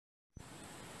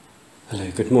Hello,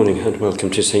 good morning and welcome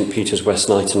to St. Peter's West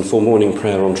Knighton for morning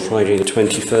prayer on Friday the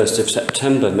 21st of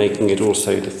September, making it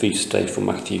also the feast day for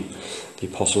Matthew, the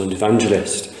Apostle and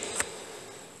Evangelist.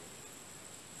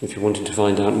 If you're wanting to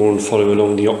find out more and follow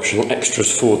along the optional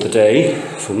extras for the day,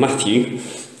 for Matthew,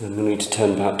 then you'll need to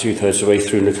turn about 2/3 of the way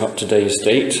through and look up today's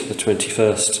date, the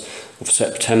 21st of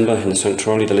September, in the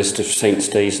Sanctuary, the list of saints'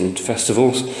 days and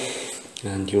festivals,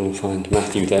 and you'll find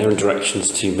Matthew there and directions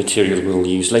to material we'll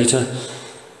use later.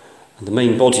 The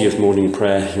main body of morning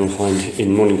prayer you'll find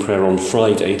in morning prayer on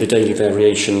Friday, the daily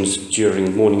variations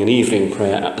during morning and evening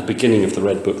prayer at the beginning of the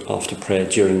Red Book after prayer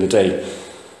during the day.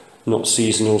 Not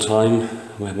seasonal time,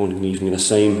 where morning and evening are the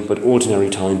same, but ordinary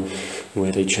time,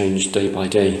 where they change day by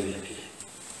day.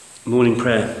 Morning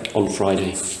prayer on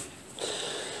Friday.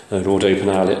 O Lord, open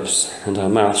our lips, and our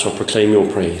mouth shall proclaim your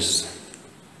praise.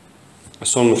 A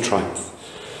song of triumph.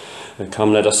 O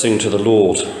come, let us sing to the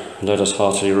Lord, and let us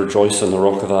heartily rejoice in the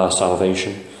rock of our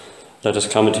salvation. Let us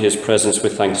come into his presence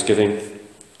with thanksgiving,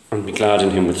 and be glad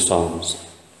in him with psalms.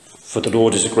 For the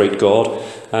Lord is a great God,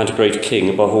 and a great King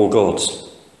above all gods.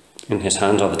 In his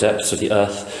hand are the depths of the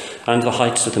earth, and the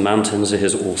heights of the mountains are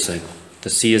his also. The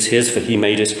sea is his, for he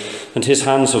made it, and his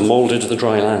hands have moulded the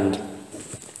dry land.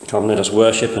 Come, let us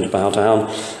worship and bow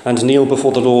down, and kneel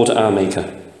before the Lord our Maker.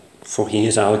 For he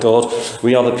is our God,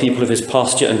 we are the people of his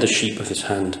pasture and the sheep of his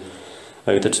hand.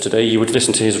 Oh, that today you would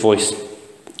listen to his voice.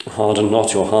 Harden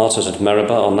not your heart as at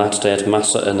Meribah on that day at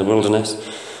Massah in the wilderness,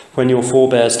 when your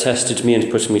forebears tested me and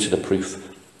put me to the proof,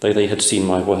 though they had seen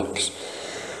my works.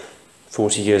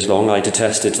 40 years long I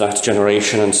detested that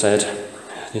generation and said,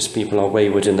 this people are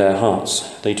wayward in their hearts,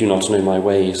 they do not know my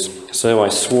ways. So I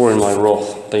swore in my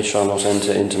wrath, they shall not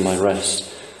enter into my rest.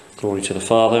 Glory to the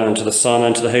Father, and to the Son,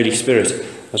 and to the Holy Spirit,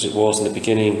 as it was in the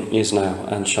beginning, is now,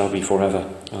 and shall be forever.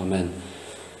 Amen.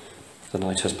 The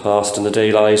night has passed, and the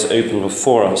day lies open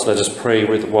before us. Let us pray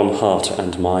with one heart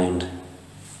and mind.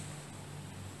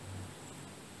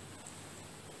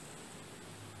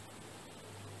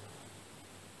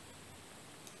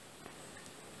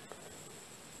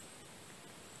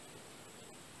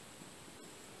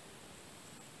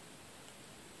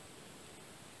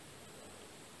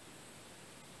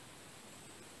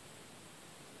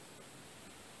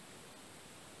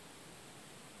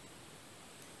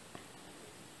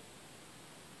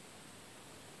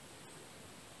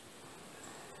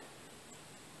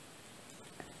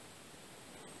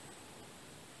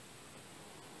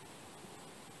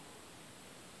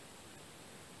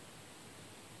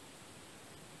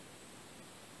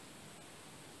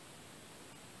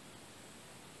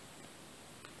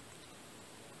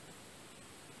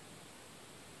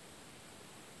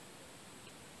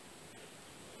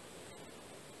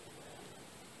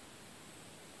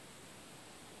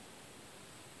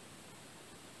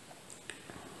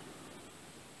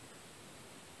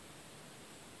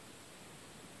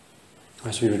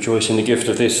 As we rejoice in the gift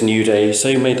of this new day,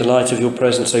 so may the light of your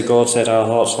presence, O God, set our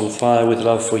hearts on fire with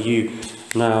love for you,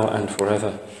 now and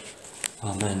forever.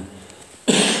 Amen.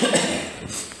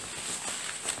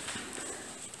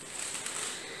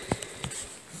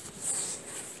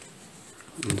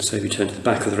 And so we turn to the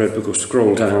back of the Red Book or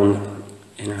scroll down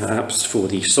in our apps for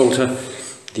the Psalter,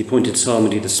 the appointed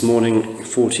psalmody this morning,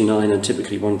 49, and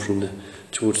typically one from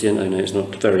towards the end, oh no, it's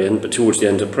not the very end, but towards the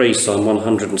end, a praise psalm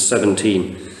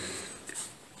 117.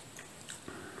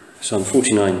 Psalm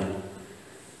 49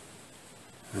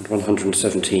 and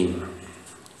 117.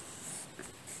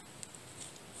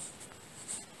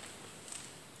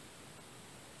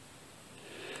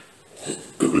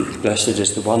 Blessed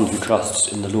is the one who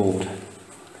trusts in the Lord.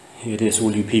 Hear this,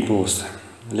 all you peoples.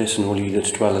 Listen, all you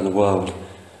that dwell in the world.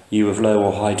 You of low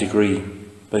or high degree,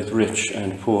 both rich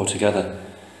and poor together.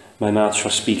 My mouth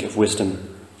shall speak of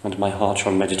wisdom, and my heart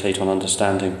shall meditate on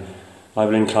understanding. I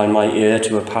will incline my ear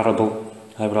to a parable.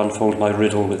 I will unfold my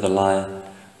riddle with a lyre.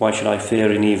 Why should I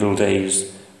fear in evil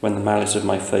days, when the malice of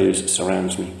my foes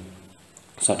surrounds me?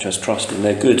 Such as trust in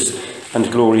their goods,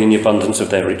 and glory in the abundance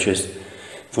of their riches.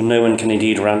 For no one can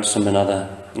indeed ransom another,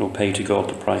 nor pay to God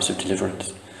the price of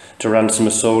deliverance. To ransom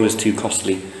a soul is too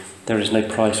costly. There is no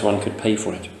price one could pay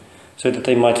for it, so that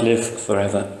they might live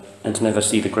forever, and never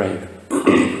see the grave.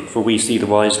 For we see the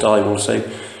wise die also.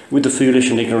 With the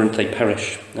foolish and ignorant they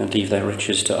perish, and leave their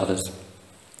riches to others.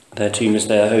 Their tomb is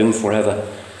their home forever,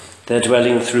 their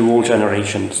dwelling through all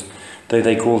generations, though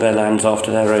they call their lands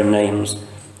after their own names.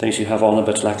 Those who have honour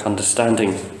but lack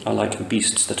understanding are like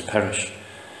beasts that perish.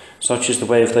 Such is the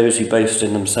way of those who boast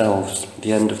in themselves,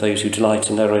 the end of those who delight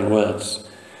in their own words.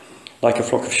 Like a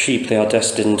flock of sheep they are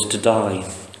destined to die.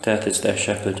 Death is their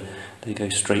shepherd. They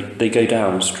go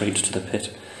down straight to the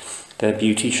pit. Their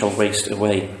beauty shall waste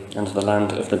away, and the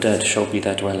land of the dead shall be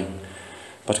their dwelling.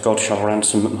 But God shall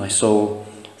ransom my soul.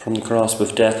 From the grasp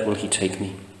of death will he take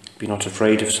me. Be not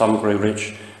afraid if some grow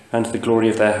rich, and the glory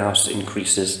of their house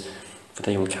increases. For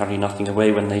they will carry nothing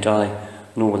away when they die,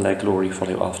 nor will their glory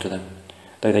follow after them.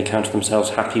 Though they count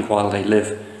themselves happy while they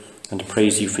live, and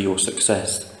praise you for your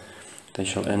success, they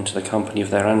shall enter the company of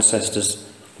their ancestors,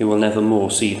 who will never more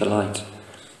see the light.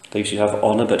 Those who have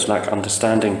honour but lack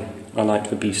understanding are like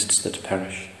the beasts that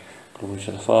perish. Glory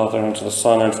to the Father, and to the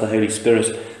Son, and to the Holy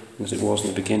Spirit, as it was in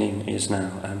the beginning, is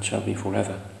now, and shall be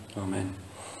forever. Amen.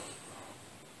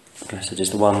 Blessed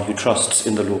is the one who trusts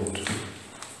in the Lord.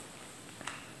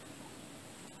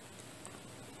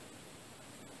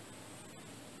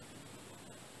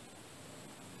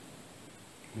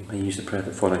 We may use the prayer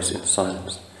that follows in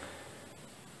silence.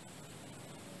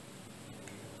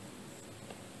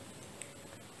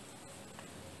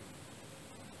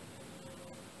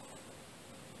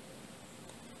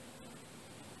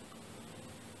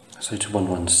 So to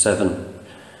 117,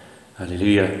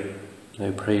 Alleluia.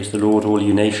 Oh, praise the Lord, all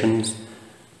you nations.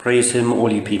 Praise him,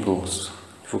 all you peoples.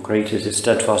 For great is his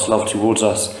steadfast love towards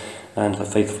us, and the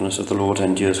faithfulness of the Lord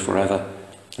endures forever.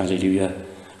 Alleluia.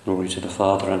 Glory to the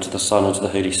Father, and to the Son, and to the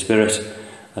Holy Spirit,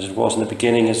 as it was in the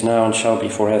beginning, is now, and shall be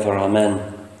forever.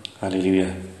 Amen.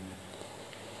 Alleluia.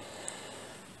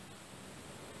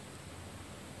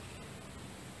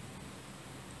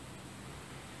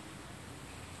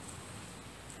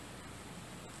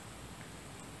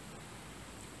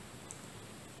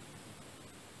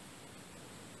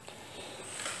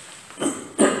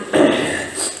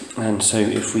 And so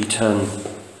if we turn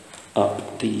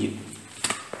up the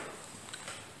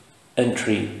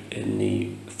entry in the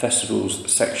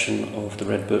festivals section of the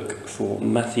Red Book for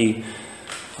Matthew,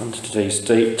 under today's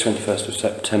date, 21st of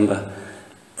September,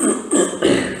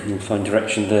 you'll find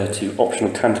direction there to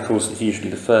optional canticles. It's usually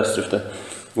the first of the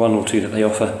one or two that they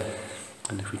offer.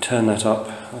 And if we turn that up,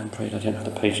 I'm afraid I don't have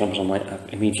the page numbers on my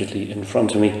app immediately in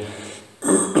front of me,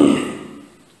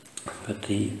 but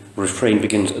the refrain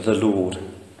begins, "The Lord."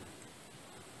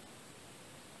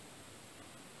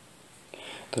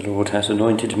 The Lord has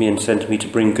anointed me and sent me to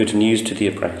bring good news to the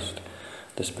oppressed.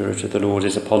 The Spirit of the Lord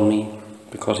is upon me,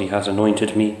 because he has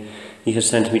anointed me. He has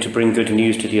sent me to bring good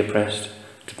news to the oppressed,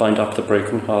 to bind up the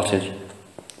brokenhearted,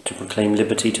 to proclaim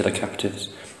liberty to the captives,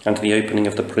 and the opening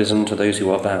of the prison to those who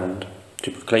are bound,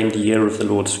 to proclaim the year of the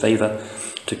Lord's favour,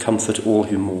 to comfort all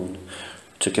who mourn,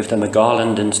 to give them a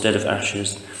garland instead of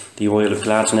ashes, the oil of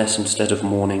gladness instead of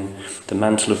mourning, the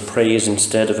mantle of praise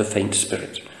instead of a faint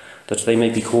spirit, that they may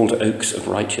be called oaks of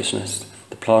righteousness,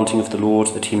 the planting of the Lord,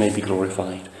 that he may be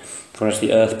glorified. For as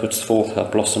the earth puts forth her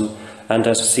blossom, and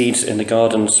as seeds in the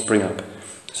garden spring up,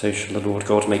 so shall the Lord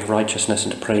God make righteousness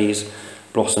and praise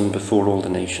blossom before all the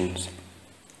nations.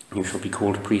 You shall be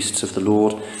called priests of the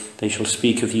Lord. They shall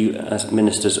speak of you as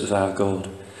ministers of our God.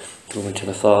 Glory to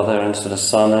the Father, and to the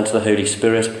Son, and to the Holy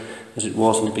Spirit, as it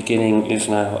was in the beginning, is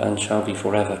now, and shall be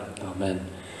forever. Amen.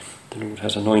 The Lord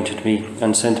has anointed me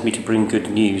and sent me to bring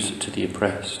good news to the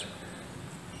oppressed.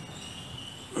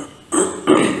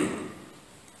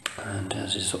 And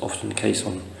as is often the case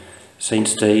on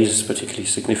saints' days, particularly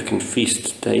significant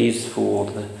feast days for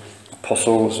the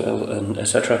apostles, and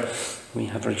etc., we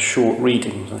have very short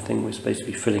readings. I think we're supposed to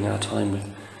be filling our time with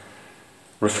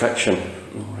reflection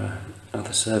or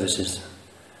other services.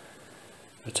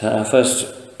 But our first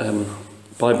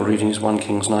Bible reading is 1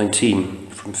 Kings 19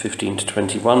 from 15 to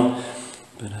 21,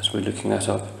 but as we're looking that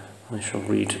up, I shall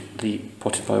read the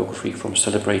potted biography from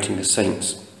Celebrating the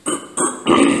Saints.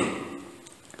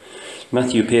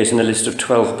 Matthew appears in the list of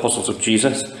 12 apostles of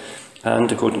Jesus,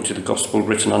 and according to the gospel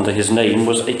written under his name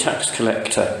was a tax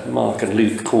collector. Mark and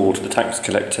Luke called the tax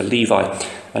collector Levi,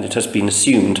 and it has been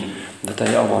assumed that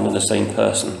they are one and the same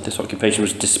person. This occupation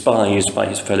was despised by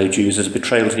his fellow Jews as a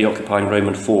betrayal to the occupying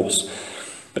Roman force.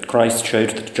 But Christ showed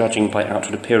that judging by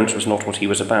outward appearance was not what he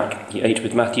was about. He ate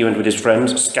with Matthew and with his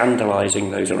friends,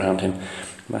 scandalizing those around him.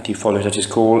 Matthew followed at his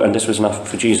call, and this was enough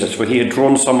for Jesus, for he had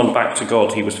drawn someone back to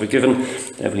God. He was forgiven,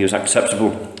 therefore he was acceptable,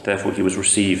 therefore he was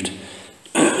received.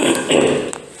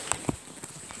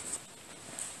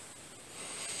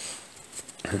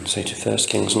 And so to 1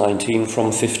 Kings 19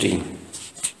 from 15.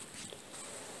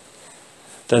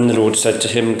 Then the Lord said to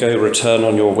him, "Go, return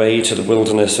on your way to the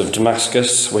wilderness of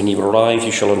Damascus. When you arrive,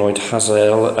 you shall anoint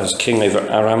Hazael as king over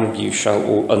Aram. You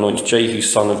shall anoint Jehu,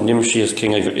 son of Nimshi, as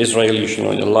king over Israel. You shall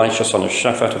anoint Elisha, son of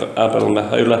Shaphat of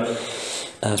Abel-Meholah,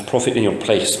 as prophet in your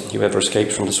place. Whoever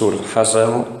escaped from the sword of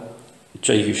Hazael,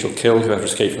 Jehu shall kill. Whoever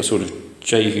escaped from the sword of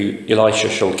Jehu, Elisha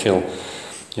shall kill.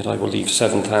 Yet I will leave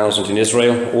 7,000 in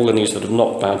Israel, all the knees that have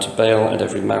not bowed to Baal, and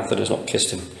every mouth that has not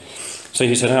kissed him. So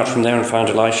he set out from there and found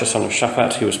Elisha, son of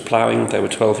Shaphat, who was ploughing. There were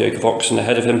 12 yoke of oxen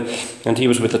ahead of him, and he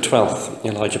was with the 12th.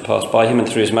 Elijah passed by him and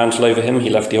threw his mantle over him. He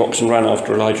left the oxen, ran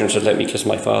after Elijah and said, "Let me kiss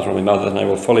my father and my mother, and I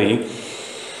will follow you."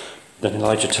 Then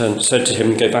Elijah said to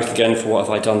him, "Go back again, for what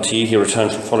have I done to you?" He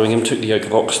returned from following him, took the yoke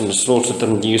of oxen and slaughtered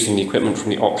them. Using the equipment from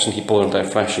the oxen, he boiled their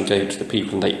flesh and gave it to the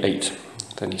people, and they ate.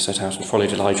 Then he set out and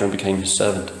followed Elijah and became his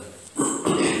servant.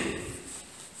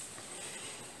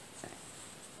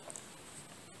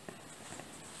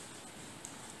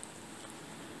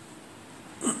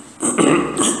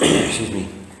 Excuse me.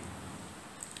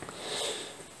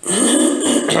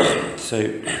 So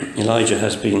Elijah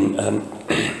has been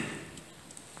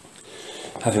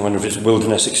having one of his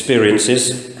wilderness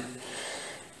experiences,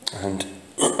 and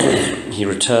he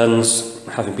returns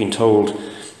having been told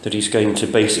that he's going to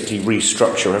basically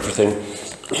restructure everything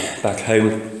back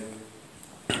home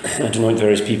and anoint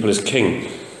various people as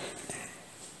king.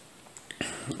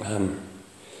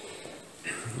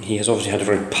 He has obviously had a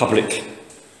very public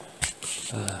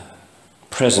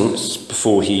presence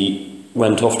before he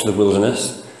went off to the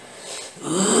wilderness,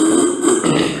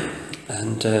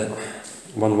 and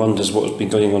one wonders what has been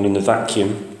going on in the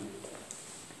vacuum,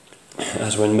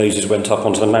 as when Moses went up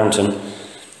onto the mountain,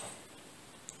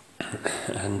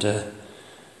 and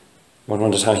one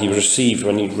wonders how he was received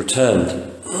when he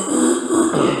returned.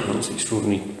 It's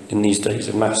extraordinary in these days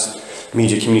of mass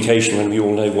media communication, when we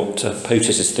all know what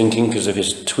POTUS is thinking because of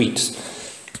his tweets,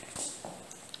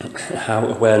 how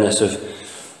awareness of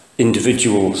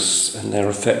individuals and their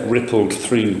effect rippled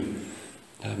through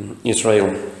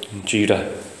Israel and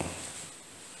Judah.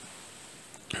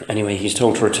 Anyway, he's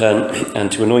told to return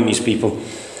and to anoint these people,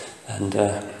 and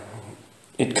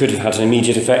it could have had an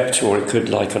immediate effect, or it could,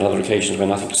 like on other occasions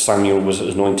when I think Samuel was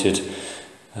anointed,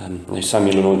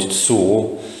 Samuel anointed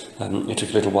Saul. It took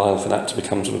a little while for that to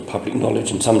become sort of public knowledge,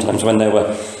 and sometimes when there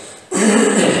were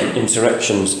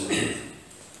insurrections,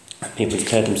 people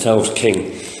declared themselves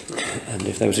king, and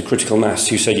if there was a critical mass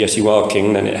who said, "Yes, you are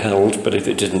king," then it held, but if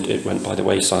it didn't, it went by the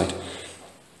wayside.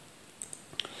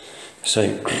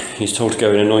 So he's told to go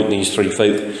and anoint these three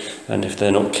folk, and if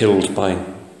they're not killed by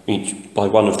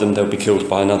one of them, they'll be killed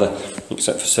by another,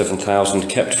 except for 7,000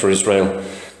 kept for Israel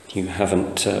who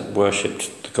haven't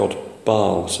worshipped the god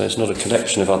Baal. So it's not a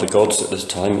collection of other gods at this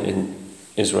time in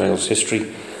Israel's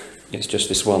history. It's just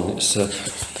this one. It's the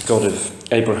God of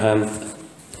Abraham,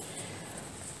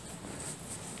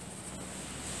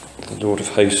 the Lord of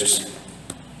hosts,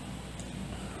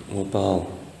 or Baal.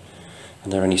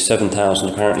 And there are only 7,000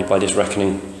 apparently by this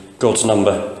reckoning. God's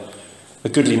number, a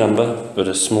goodly number, but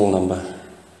a small number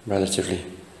relatively,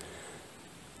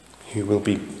 who will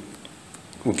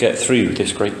get through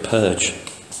this great purge.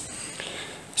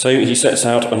 So he sets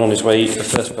out, and on his way, the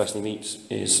first person he meets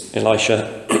is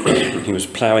Elisha. He was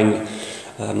ploughing,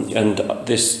 and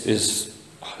this is,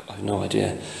 I have no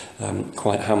idea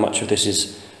quite how much of this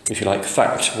is, if you like,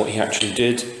 fact, what he actually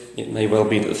did. It may well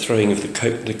be that the throwing of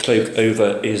the cloak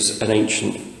over is an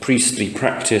ancient priestly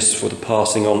practice for the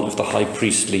passing on of the high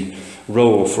priestly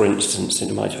role, for instance.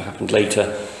 It might have happened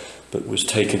later, but was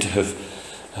taken to have,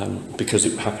 because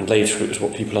it happened later, it was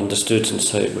what people understood, and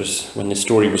so it was, when the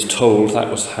story was told, that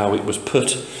was how it was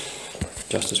put.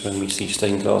 Just as when we see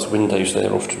stained glass windows, they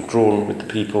are often drawn with the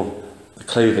people, the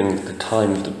clothing, the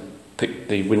time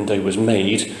the window was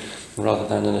made, rather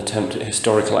than an attempt at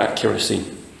historical accuracy.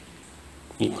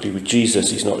 Equally with Jesus,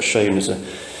 he's not shown as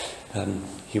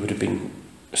he would have been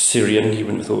Syrian, he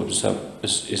wouldn't have thought of himself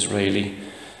as Israeli,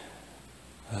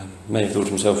 may have thought of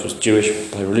himself as Jewish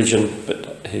by religion,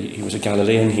 but he was a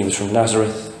Galilean, he was from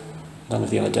Nazareth. None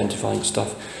of the identifying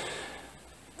stuff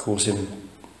calls him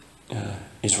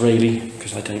Israeli,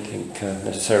 because I don't think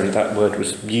necessarily that word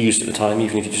was used at the time.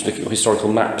 Even if you just look at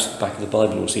historical maps at the back of the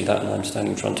Bible, you'll see that, and I'm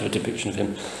standing in front of a depiction of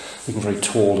him looking very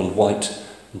tall and white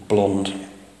and blonde.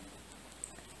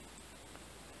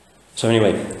 So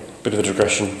anyway, bit of a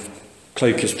digression.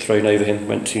 Cloak is thrown over him,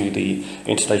 went to the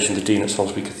installation of the Dean at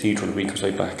Salisbury Cathedral a week or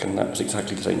so back, and that was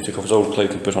exactly the same. He took off his old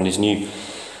cloak and put on his new.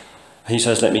 He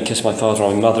says, "Let me kiss my father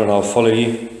and my mother, and I'll follow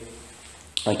you."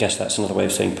 I guess that's another way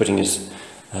of saying putting his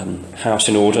house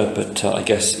in order, but I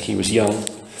guess he was young,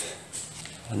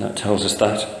 and that tells us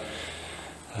that.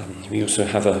 We also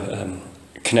have a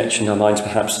connection in our minds,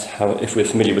 perhaps, how if we're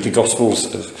familiar with the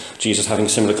Gospels, of Jesus having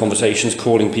similar conversations,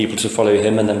 calling people to follow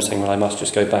him, and then saying, "Well, I must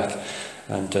just go back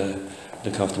and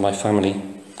look after my family."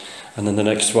 And then the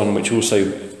next one, which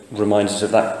also reminds us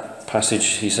of that passage,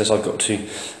 he says, "I've got to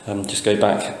just go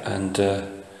back," and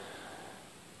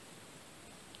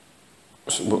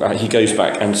he goes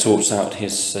back and sorts out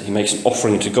he makes an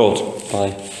offering to God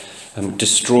by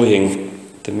destroying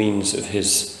the means of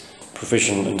his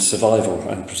provision and survival,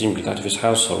 and presumably that of his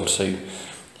household. So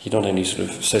he not only sort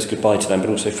of says goodbye to them, but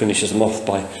also finishes them off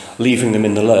by leaving them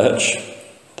in the lurch.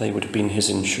 They would have been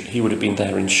he would have been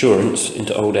their insurance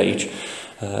into old age,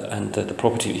 and the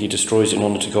property that he destroys in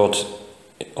honour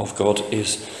of God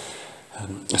is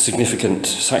a significant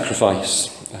sacrifice.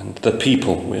 And the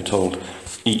people, we're told,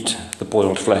 eat the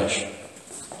boiled flesh.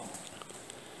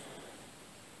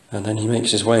 And then he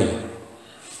makes his way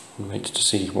and waits to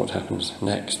see what happens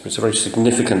next. But it's a very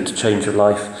significant change of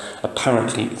life,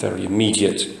 apparently very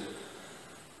immediate.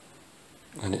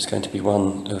 And it's going to be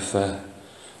one of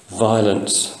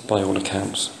violence by all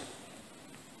accounts.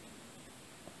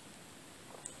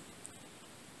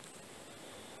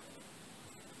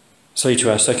 So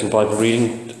to our second Bible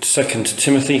reading, 2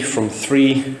 Timothy from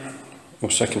 3, or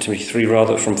 2 Timothy 3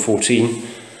 rather, from 14.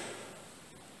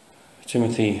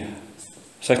 2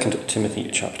 Timothy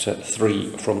chapter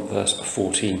 3 from verse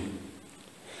 14.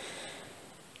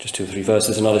 Just 2 or 3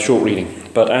 verses, another short reading.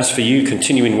 But as for you,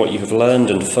 continue in what you have learned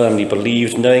and firmly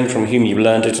believed, knowing from whom you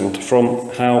learned it, and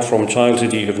how from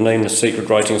childhood you have known the sacred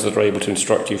writings that are able to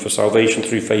instruct you for salvation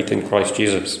through faith in Christ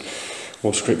Jesus.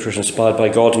 All scripture is inspired by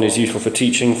God and is useful for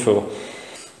teaching, for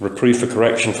reproof, for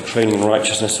correction, for training in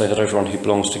righteousness, so that everyone who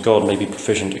belongs to God may be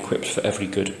proficient, equipped for every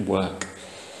good work.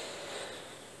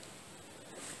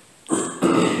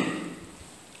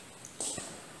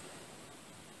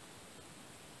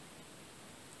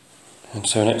 And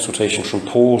so an exhortation from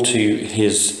Paul to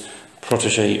his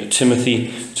protege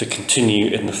Timothy to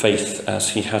continue in the faith as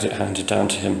he had it handed down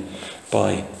to him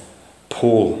by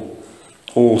Paul.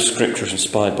 All scripture is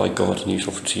inspired by God and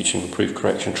useful for teaching, reproof,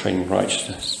 correction, training in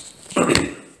righteousness.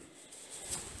 I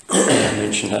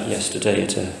mentioned that yesterday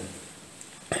at a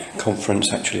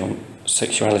conference actually on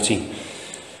sexuality.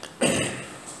 I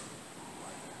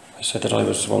said that I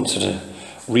was once at a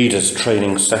readers'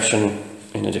 training session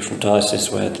in a different diocese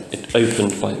where it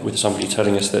opened with somebody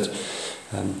telling us that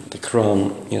the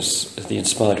Quran is the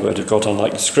inspired word of God,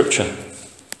 unlike the scripture.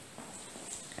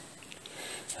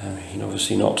 He'd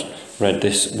obviously not read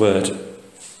this word,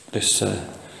 this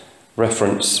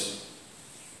reference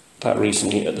that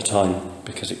recently at the time,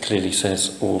 because it clearly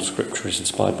says all scripture is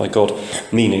inspired by God,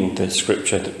 meaning the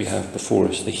scripture that we have before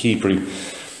us, the Hebrew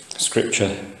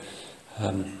scripture,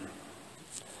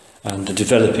 and the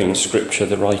developing scripture,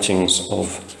 the writings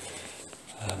of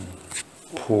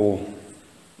Paul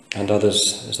and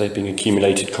others as they've been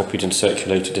accumulated, copied and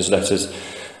circulated as letters,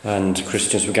 and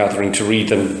Christians were gathering to read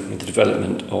them in the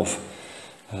development of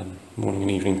morning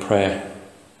and evening prayer,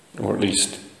 or at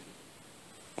least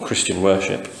Christian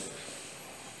worship.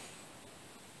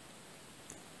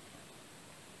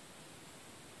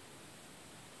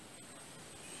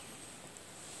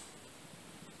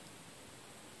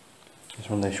 It's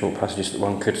one of those short passages that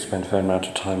one could spend a fair amount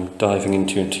of time diving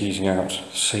into and teasing out.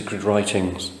 Sacred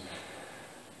writings.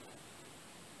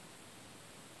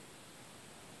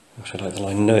 I also like the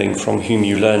line, knowing from whom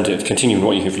you learned it. Continuing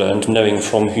what you have learned, knowing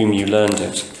from whom you learned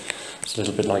it. It's a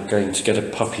little bit like going to get a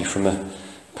puppy from a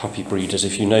puppy breeders.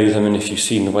 If you know them and if you've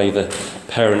seen the way the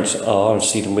parents are and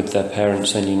see them with their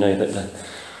parents, then you know that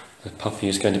the puppy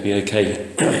is going to be okay.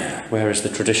 Where is the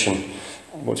tradition?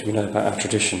 What do we know about our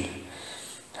tradition?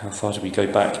 How far do we go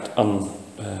back,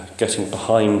 getting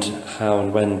behind how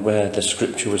and when, where the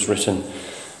scripture was written?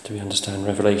 Do we understand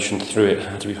Revelation through it?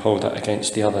 How do we hold that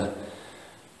against the other?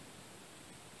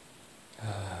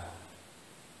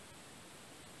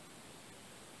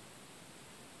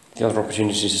 The other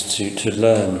opportunities to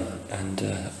learn,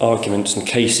 and arguments and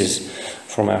cases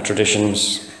from our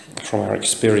traditions, from our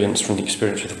experience, from the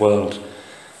experience of the world.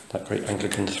 That great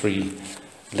Anglican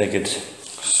three-legged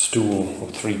stool, or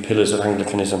 3 pillars of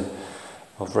Anglicanism,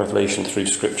 of revelation through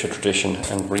scripture, tradition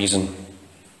and reason.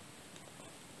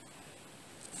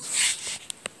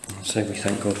 And so we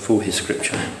thank God for his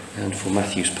scripture and for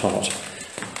Matthew's part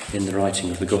in the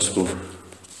writing of the gospel.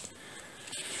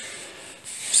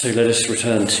 So let us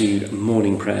return to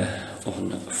morning prayer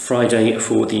on Friday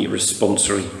for the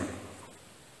responsory.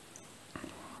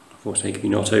 Forsake me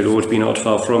not, O Lord, be not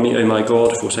far from me, O my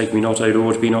God. Forsake me not, O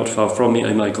Lord, be not far from me,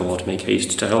 O my God. Make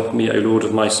haste to help me, O Lord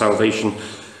of my salvation.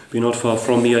 Be not far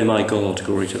from me, O my God.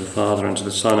 Glory to the Father, and to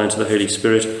the Son, and to the Holy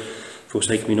Spirit.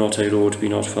 Forsake me not, O Lord, be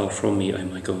not far from me, O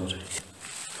my God.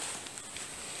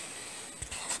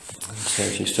 And so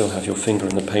if you still have your finger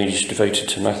on the page devoted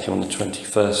to Matthew on the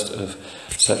 21st of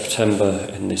September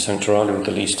in the Sanctoralia, with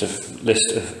the list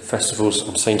of festivals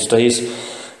and saints' days,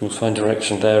 you'll find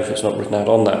direction there, if it's not written out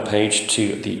on that page,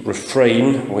 to the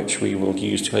refrain, which we will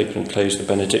use to open and close the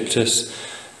Benedictus,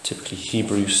 typically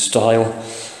Hebrew style.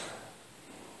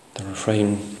 The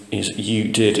refrain is "you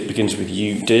did." It begins with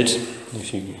 "you did."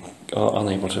 If you are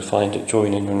unable to find it,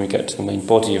 join in when we get to the main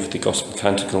body of the Gospel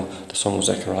Canticle, the Song of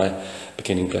Zechariah,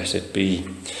 beginning, "Blessed be.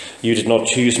 You did not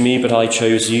choose me, but I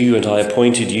chose you, and I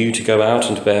appointed you to go out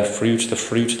and bear fruit, the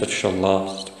fruit that shall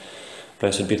last.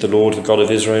 Blessed be the Lord, the God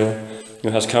of Israel, who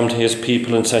has come to his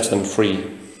people and set them free.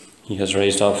 He has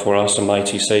raised up for us a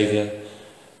mighty Saviour,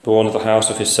 born of the house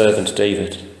of his servant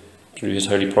David. Through his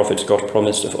holy prophets God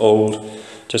promised of old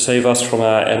to save us from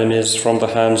our enemies, from the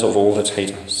hands of all that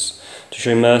hate us, to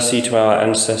show mercy to our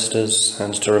ancestors,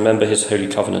 and to remember his holy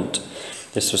covenant.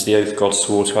 This was the oath God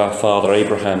swore to our father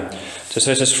Abraham, to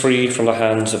set us free from the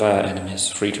hands of our enemies,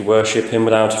 free to worship him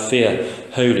without fear,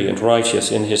 holy and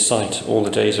righteous in his sight all the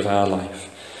days of our life.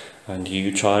 And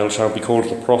you, child, shall be called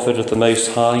the prophet of the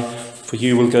Most High, for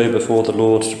you will go before the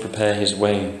Lord to prepare his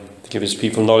way, to give his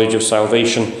people knowledge of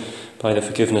salvation by the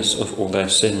forgiveness of all their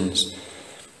sins.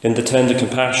 In the tender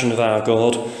compassion of our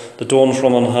God, the dawn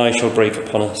from on high shall break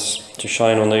upon us, to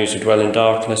shine on those who dwell in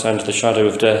darkness and the shadow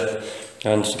of death,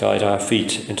 and to guide our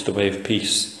feet into the way of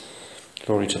peace.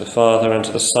 Glory to the Father, and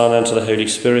to the Son, and to the Holy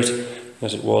Spirit,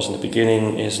 as it was in the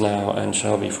beginning, is now, and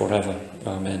shall be forever.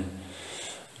 Amen.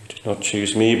 You did not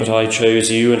choose me, but I chose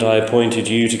you, and I appointed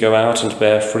you to go out and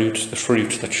bear fruit, the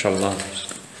fruit that shall last.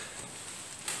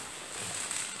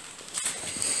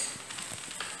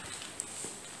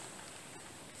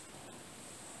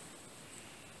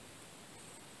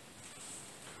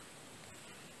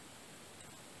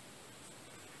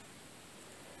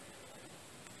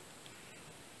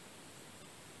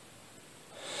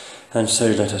 And so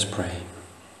let us pray.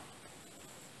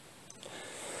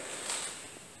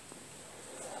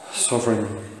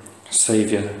 Sovereign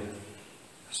Saviour,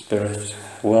 Spirit,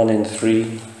 one in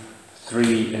three,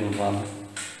 three in one.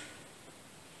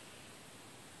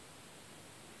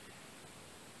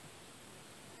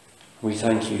 We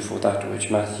thank you for that which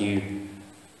Matthew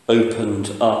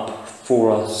opened up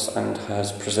for us and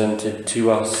has presented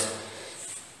to us,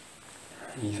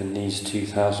 even these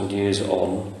 2,000 years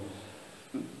on.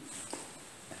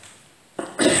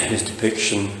 His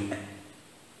depiction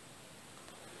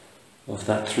of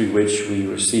that through which we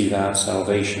receive our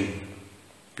salvation,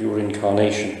 your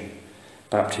incarnation,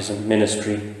 baptism,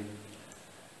 ministry,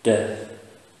 death,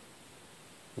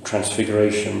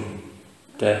 transfiguration,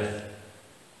 death,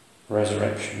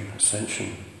 resurrection,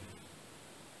 ascension,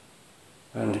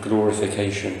 and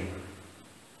glorification.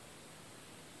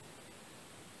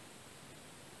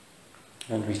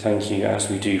 And we thank you, as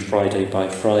we do Friday by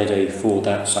Friday, for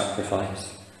that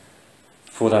sacrifice,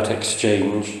 for that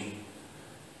exchange,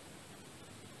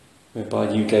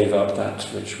 whereby you gave up that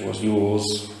which was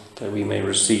yours, that we may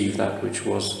receive that which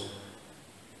was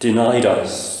denied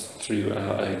us through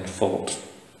our own fault.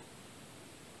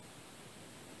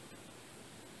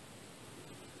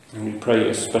 And we pray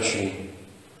especially,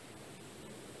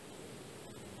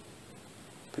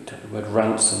 picked up the word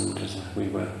ransomed as we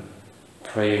were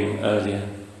praying earlier.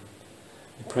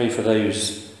 We pray for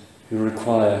those who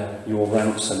require your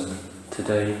ransom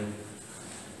today,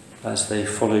 as they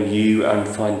follow you and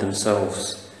find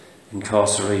themselves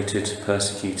incarcerated,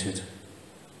 persecuted,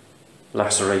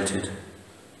 lacerated.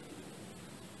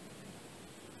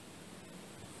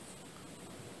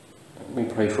 We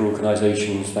pray for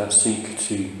organisations that seek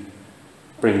to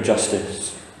bring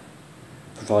justice,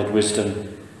 provide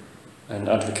wisdom and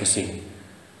advocacy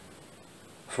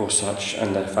for such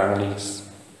and their families.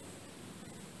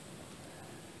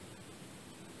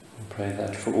 We pray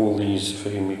that for all these for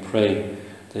whom we pray,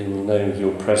 they will know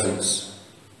your presence,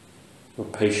 your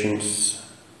patience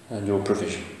and your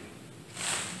provision.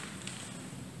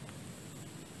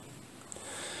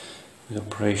 With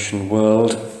Operation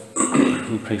World,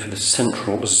 we pray for the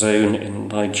central zone in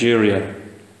Nigeria,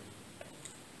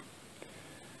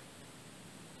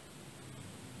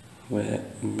 where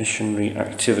missionary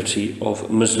activity of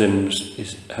Muslims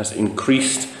has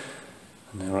increased,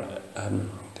 and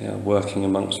they are working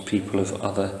amongst people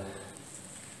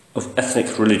of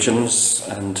ethnic religions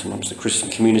and amongst the Christian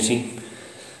community.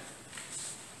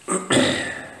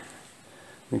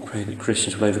 We pray that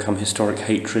Christians will overcome historic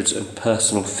hatreds and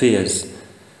personal fears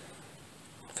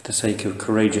for the sake of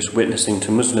courageous witnessing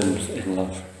to Muslims in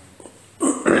love.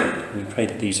 We pray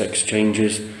that these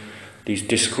exchanges, these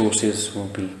discourses will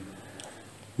be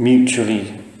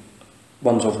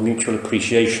ones of mutual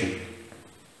appreciation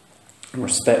and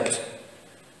respect,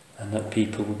 and that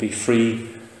people will be free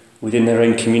within their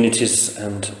own communities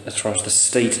and, as far as the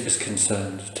state is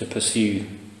concerned, to pursue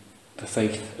the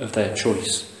faith of their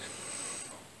choice.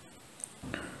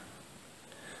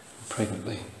 Pray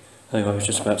that I was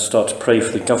just about to start to pray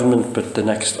for the government, but the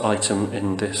next item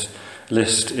in this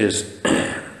list is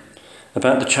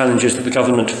about the challenges that the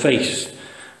government face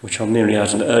which are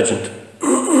myriad and urgent.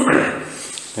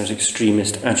 There's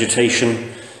extremist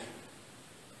agitation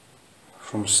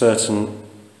from certain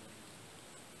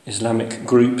Islamic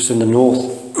groups in the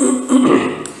north.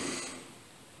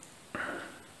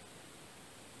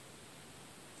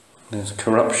 There's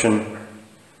corruption.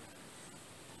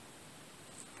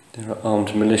 There are armed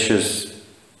militias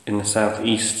in the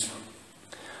southeast,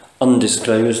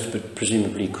 undisclosed but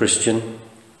presumably Christian.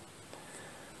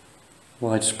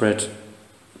 Widespread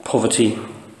poverty,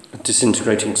 a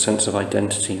disintegrating sense of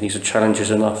identity. These are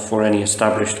challenges enough for any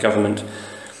established government,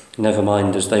 never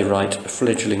mind, as they write, a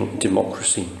fledgling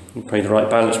democracy. We pray the right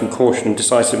balance from caution and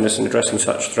decisiveness in addressing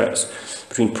such threats,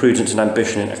 between prudence and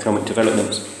ambition in economic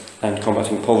development and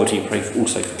combating poverty. Pray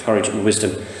also for courage and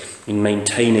wisdom in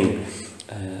maintaining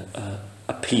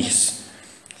a peace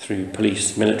through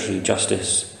police, military,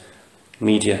 justice,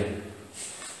 media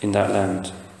in that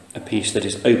land. A peace that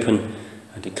is open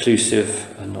and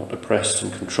inclusive and not oppressed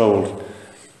and controlled,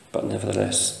 but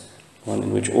nevertheless one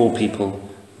in which all people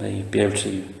may be able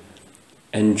to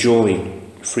enjoy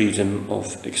freedom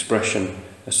of expression,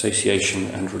 association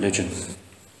and religion.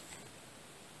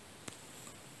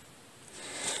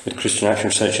 With Christian Action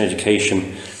Research and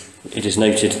Education, it is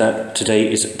noted that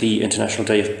today is the International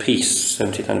Day of Peace,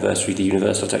 70th anniversary of the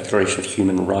Universal Declaration of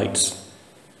Human Rights.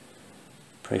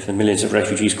 Pray for the millions of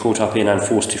refugees caught up in and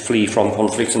forced to flee from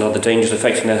conflict and other dangers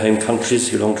affecting their home countries,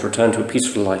 who long to return to a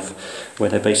peaceful life where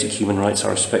their basic human rights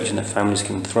are respected and their families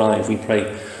can thrive. We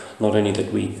pray not only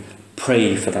that we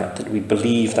pray for that, that we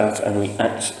believe that and we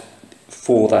act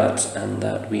for that, and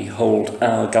that we hold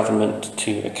our government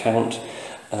to account,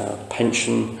 our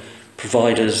pension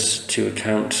providers to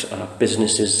account, our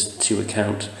businesses to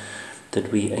account,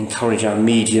 that we encourage our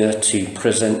media to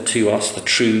present to us the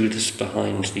truths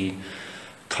behind the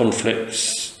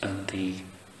conflicts and the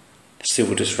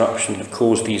civil disruption that have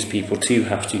caused these people to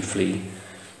have to flee,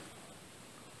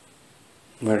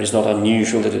 where it is not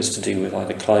unusual that it's to do with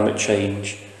either climate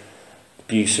change,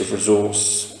 abuse of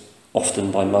resource,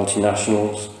 often by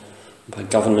multinationals, by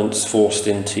governments forced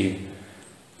into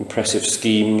impressive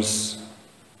schemes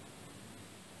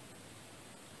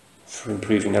for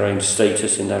improving their own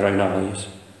status in their own eyes,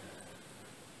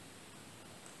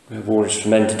 where war is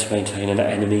fomented to maintain an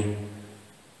enemy,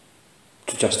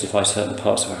 to justify certain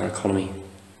parts of our economy.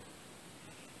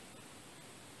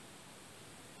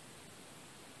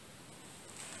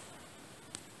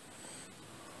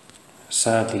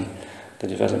 Sadly, the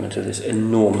development of this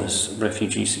enormous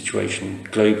refugee situation,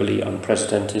 globally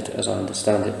unprecedented as I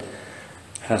understand it,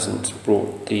 hasn't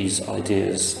brought these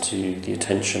ideas to the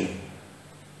attention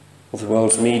of the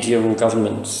world's media or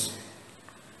governments,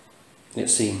 it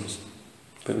seems.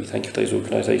 But we thank you for those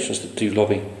organisations that do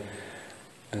lobby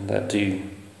and that do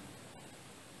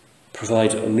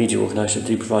provide, media organisations that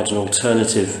do provide an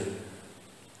alternative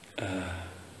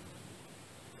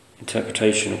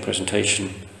interpretation or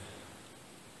presentation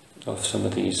of some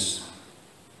of these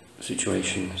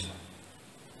situations,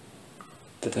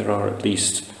 that there are at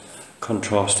least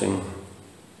contrasting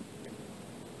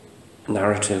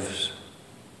narratives.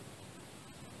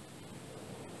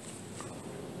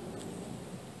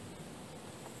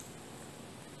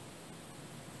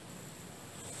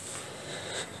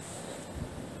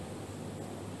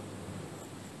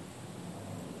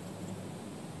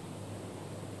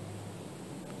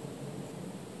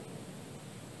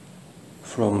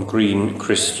 From Green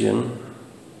Christian,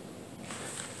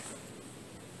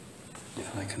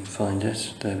 if I can find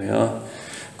it, there we are.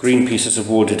 Greenpeace has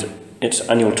awarded its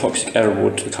annual Toxic Air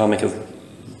Award to the car maker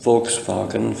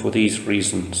Volkswagen for these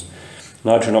reasons.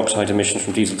 Nitrogen oxide emissions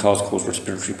from diesel cars cause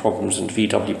respiratory problems, and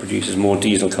VW produces more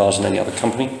diesel cars than any other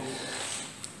company.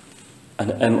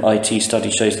 An MIT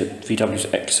study shows that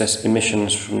VW's excess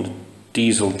emissions from the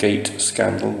Dieselgate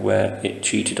scandal, where it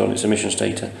cheated on its emissions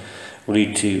data, will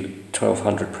lead to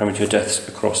 1,200 premature deaths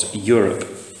across Europe.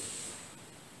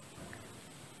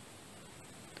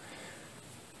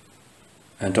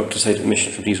 And doctors say that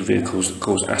emissions from diesel vehicles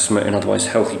cause asthma in otherwise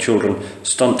healthy children,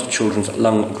 stunt children's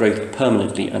lung growth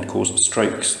permanently and cause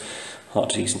strokes, heart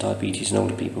disease and diabetes in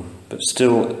older people. But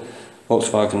still,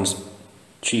 Volkswagen's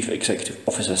Chief Executive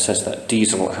Officer says that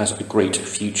diesel has a great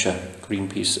future.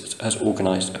 Greenpeace has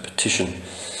organised a petition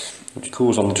which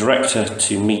calls on the director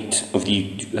to meet of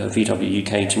the VW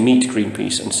UK to meet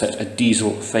Greenpeace and set a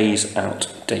diesel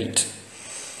phase-out date.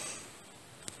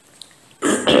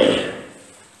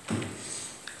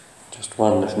 Just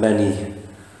one of many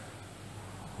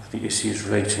of the issues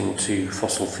relating to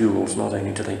fossil fuels. Not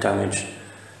only do they damage,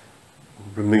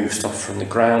 remove stuff from the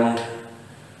ground,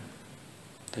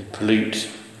 they pollute,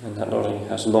 and that not only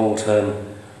has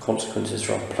long-term consequences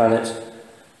for our planet,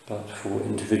 but for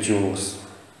individuals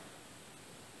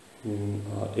who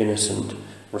are innocent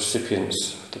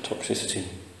recipients of the toxicity.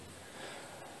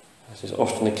 As is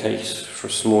often the case for a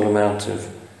small amount of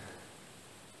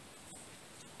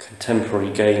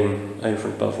contemporary gain over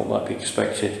and above what might be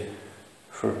expected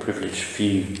for a privileged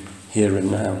few here and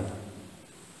now.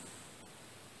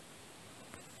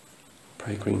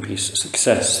 Pray Greenpeace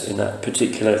success in that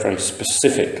particular, very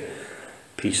specific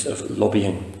piece of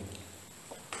lobbying.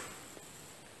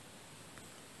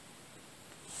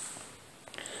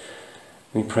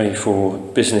 We pray for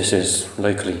businesses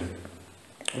locally,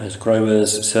 as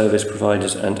growers, service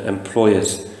providers and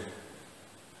employers,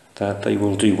 that they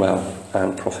will do well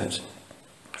and profit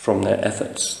from their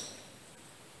efforts.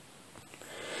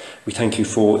 We thank you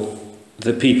for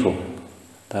the people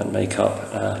that make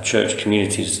up our church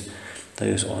communities,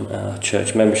 those on our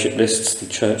church membership lists, the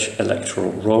church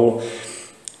electoral roll.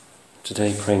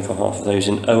 Today praying for half of those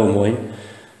in Owenmoyne: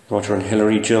 Roger and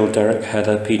Hilary, Jill, Derek,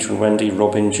 Heather, Peter and Wendy,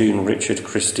 Robin, June, Richard,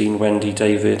 Christine, Wendy,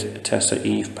 David, Tessa,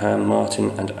 Eve, Pam,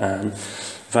 Martin and Anne,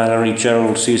 Valerie,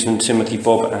 Gerald, Susan, Timothy,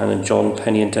 Bob, Anne and John,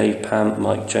 Penny and Dave, Pam,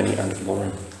 Mike, Jenny and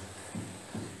Lauren.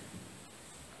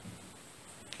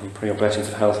 We pray your blessings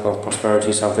of health, wealth,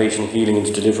 prosperity, salvation, healing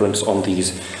and deliverance on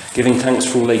these, giving thanks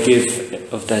for all they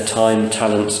give of their time,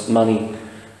 talents, money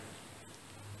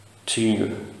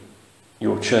to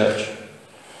your church.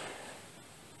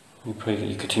 We pray that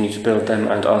you continue to build them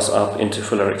and us up into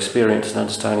fuller experience and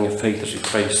understanding of faith as we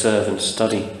pray, serve and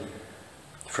study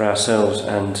for ourselves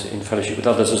and in fellowship with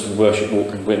others as we worship,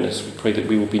 walk and witness. We pray that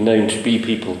we will be known to be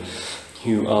people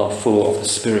who are full of the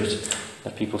Spirit,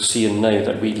 that people see and know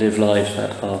that we live lives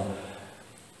that are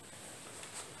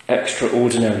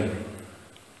extraordinary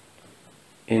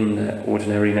in their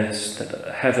ordinariness,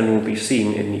 that heaven will be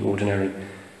seen in the ordinary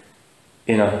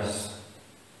in us.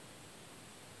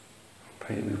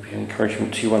 Pray that we will be an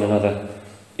encouragement to one another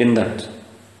in that.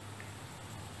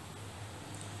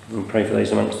 And pray for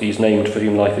those amongst these named for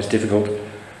whom life is difficult,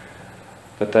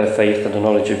 that their faith and the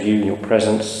knowledge of you and your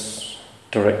presence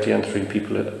directly and through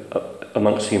people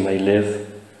amongst whom they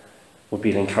live will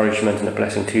be an encouragement and a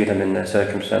blessing to them in their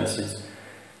circumstances.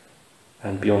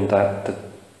 And beyond that, that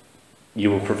you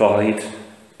will provide,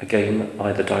 again,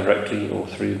 either directly or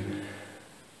through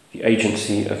the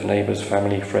agency of neighbours,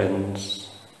 family, friends,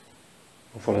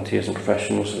 volunteers and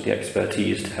professionals with the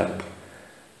expertise to help.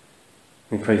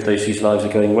 We pray for those whose lives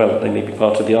are going well, that they may be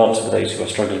part of the answer for those who are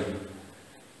struggling.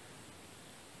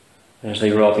 And as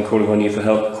they, rather than calling on you for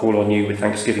help, call on you with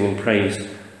thanksgiving and praise,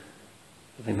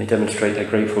 that they may demonstrate their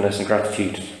gratefulness and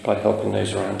gratitude by helping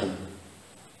those around them.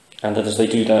 And that as they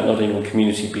do that, not only will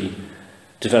community be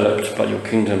developed, but your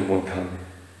kingdom will come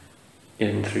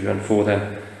in, through and for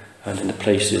them, and in the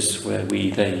places where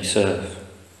they serve.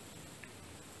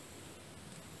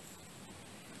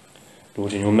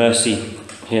 Lord, in your mercy,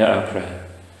 hear our prayer.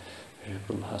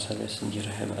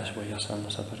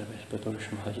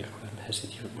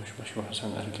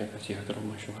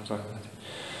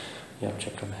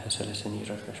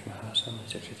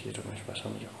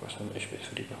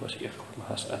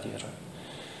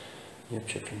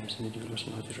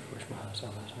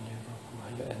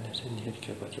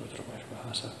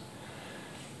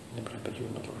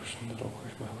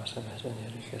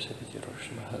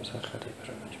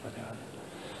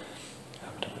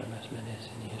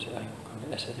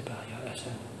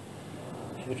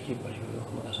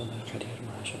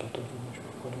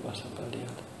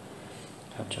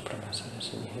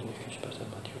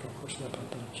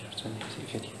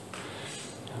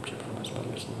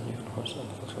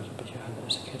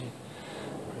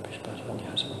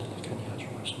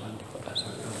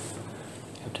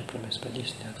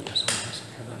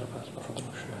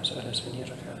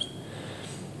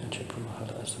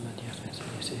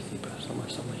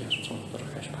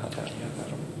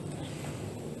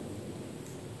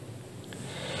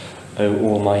 O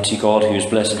Almighty God, whose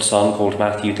blessed Son called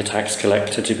Matthew the tax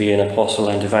collector to be an apostle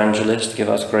and evangelist, give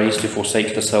us grace to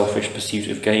forsake the selfish pursuit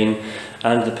of gain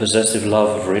and the possessive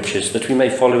love of riches, that we may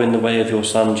follow in the way of your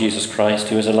Son, Jesus Christ,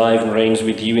 who is alive and reigns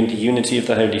with you in the unity of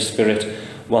the Holy Spirit,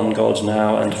 one God,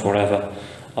 now and forever.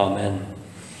 Amen.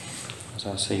 As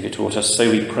our Saviour taught us,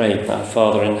 so we pray. Our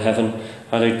Father in heaven,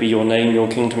 hallowed be your name, your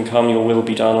kingdom come, your will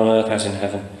be done on earth as in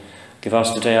heaven. Give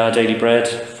us today our daily bread,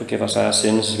 forgive us our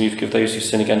sins as we forgive those who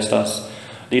sin against us.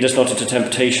 Lead us not into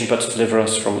temptation, but deliver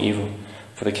us from evil.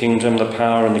 For the kingdom, the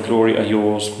power and the glory are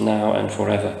yours, now and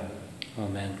forever.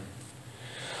 Amen.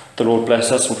 The Lord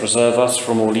bless us and preserve us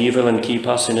from all evil and keep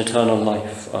us in eternal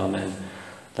life. Amen.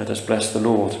 Let us bless the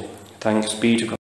Lord. Thanks be to God.